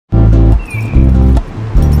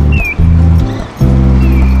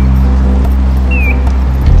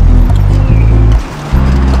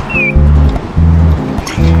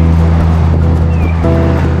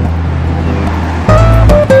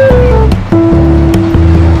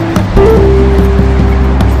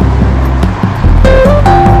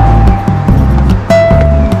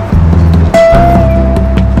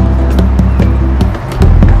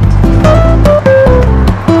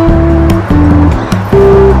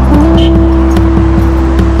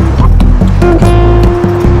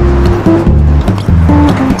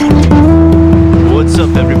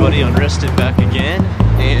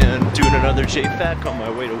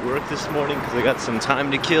because I got some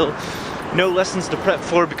time to kill. No lessons to prep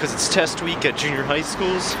for because it's test week at junior high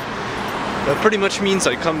schools. That pretty much means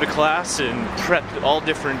I come to class and prep all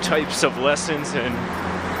different types of lessons and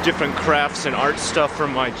different crafts and art stuff for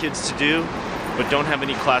my kids to do, but don't have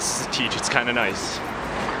any classes to teach. It's kind of nice.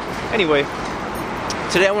 Anyway,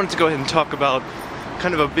 today I wanted to go ahead and talk about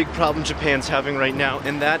kind of a big problem Japan's having right now,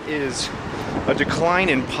 and that is a decline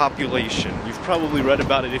in population. You've probably read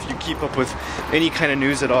about it if you keep up with any kind of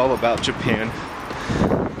news at all about Japan.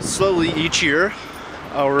 Slowly each year,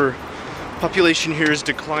 our population here is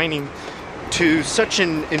declining to such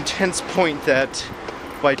an intense point that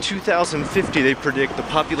by 2050 they predict the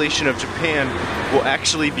population of Japan will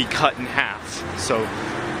actually be cut in half. So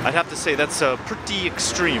I'd have to say that's pretty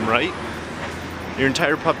extreme, right? Your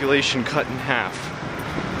entire population cut in half.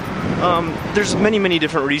 There's many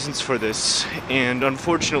different reasons for this, and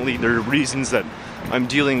unfortunately there are reasons that I'm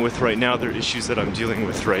dealing with right now. There are issues that I'm dealing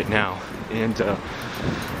with right now. And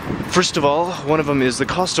first of all, one of them is the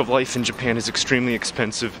cost of life in Japan is extremely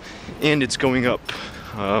expensive, and it's going up.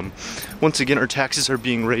 Once again, our taxes are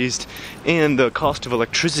being raised, and the cost of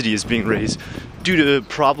electricity is being raised due to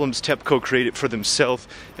problems TEPCO created for themselves,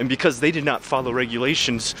 and because they did not follow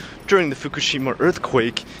regulations during the Fukushima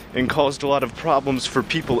earthquake and caused a lot of problems for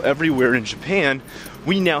people everywhere in Japan,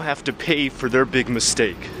 we now have to pay for their big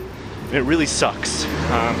mistake. And it really sucks.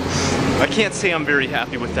 I can't say I'm very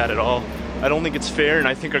happy with that at all. I don't think it's fair, and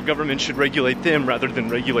I think our government should regulate them rather than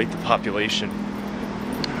regulate the population.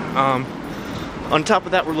 On top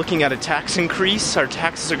of that, we're looking at a tax increase. Our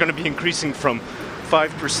taxes are going to be increasing from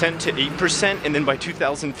 5% to 8%, and then by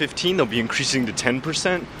 2015 they'll be increasing to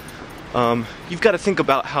 10%. You've got to think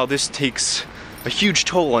about how this takes a huge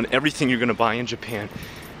toll on everything you're going to buy in Japan,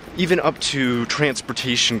 even up to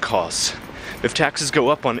transportation costs. If taxes go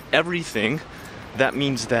up on everything, that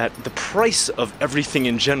means that the price of everything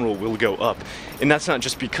in general will go up. And that's not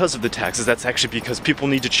just because of the taxes, that's actually because people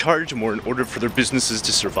need to charge more in order for their businesses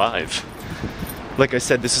to survive. Like I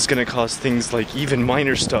said, this is going to cause things like even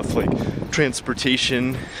minor stuff like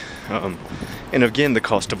transportation, and again the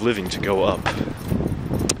cost of living to go up.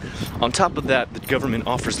 On top of that, the government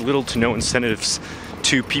offers little to no incentives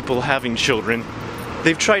to people having children.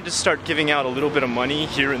 They've tried to start giving out a little bit of money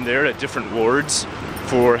here and there at different wards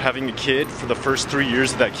for having a kid for the first 3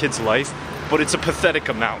 years of that kid's life, but it's a pathetic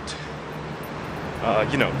amount.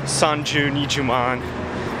 You know, sanju, nijuman,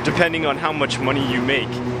 depending on how much money you make.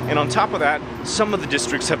 And on top of that, some of the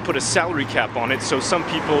districts have put a salary cap on it, so some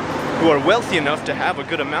people who are wealthy enough to have a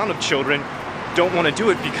good amount of children don't want to do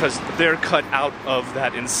it because they're cut out of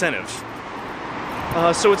that incentive.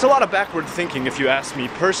 So it's a lot of backward thinking, if you ask me.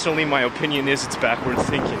 Personally, my opinion is it's backward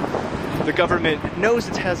thinking. The government knows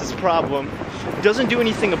it has this problem, doesn't do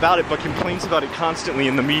anything about it, but complains about it constantly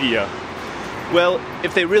in the media. Well,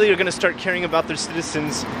 if they really are going to start caring about their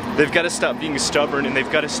citizens, they've got to stop being stubborn, and they've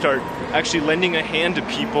got to start actually lending a hand to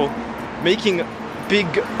people, making big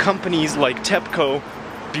companies like TEPCO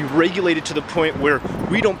be regulated to the point where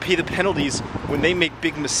we don't pay the penalties when they make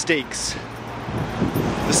big mistakes.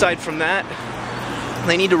 Aside from that,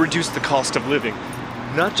 they need to reduce the cost of living,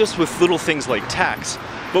 not just with little things like tax,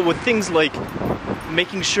 but with things like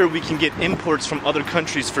making sure we can get imports from other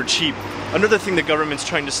countries for cheap. Another thing the government's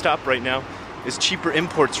trying to stop right now is cheaper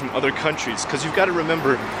imports from other countries, because you've got to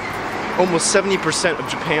remember almost 70% of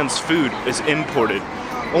Japan's food is imported.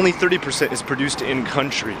 Only 30% is produced in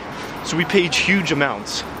country. So we pay huge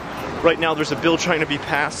amounts. Right now there's a bill trying to be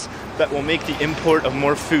passed that will make the import of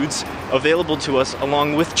more foods available to us,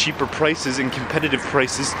 along with cheaper prices and competitive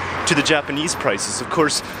prices to the Japanese prices. Of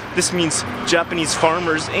course, this means Japanese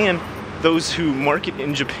farmers and those who market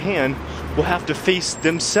in Japan will have to face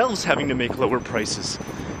themselves having to make lower prices.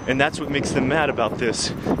 And that's what makes them mad about this,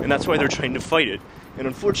 and that's why they're trying to fight it. And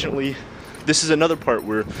unfortunately, this is another part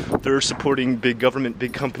where they're supporting big government,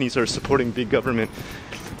 big companies are supporting big government,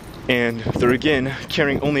 and they're again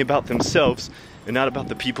caring only about themselves and not about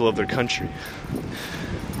the people of their country.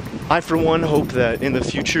 I, for one, hope that in the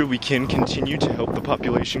future we can continue to help the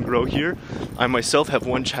population grow here. I myself have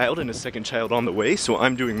one child and a second child on the way, so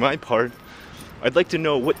I'm doing my part. I'd like to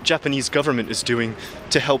know what Japanese government is doing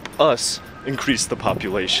to help us increase the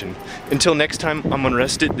population. Until next time, I'm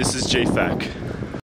Unrested. This is JFAQ.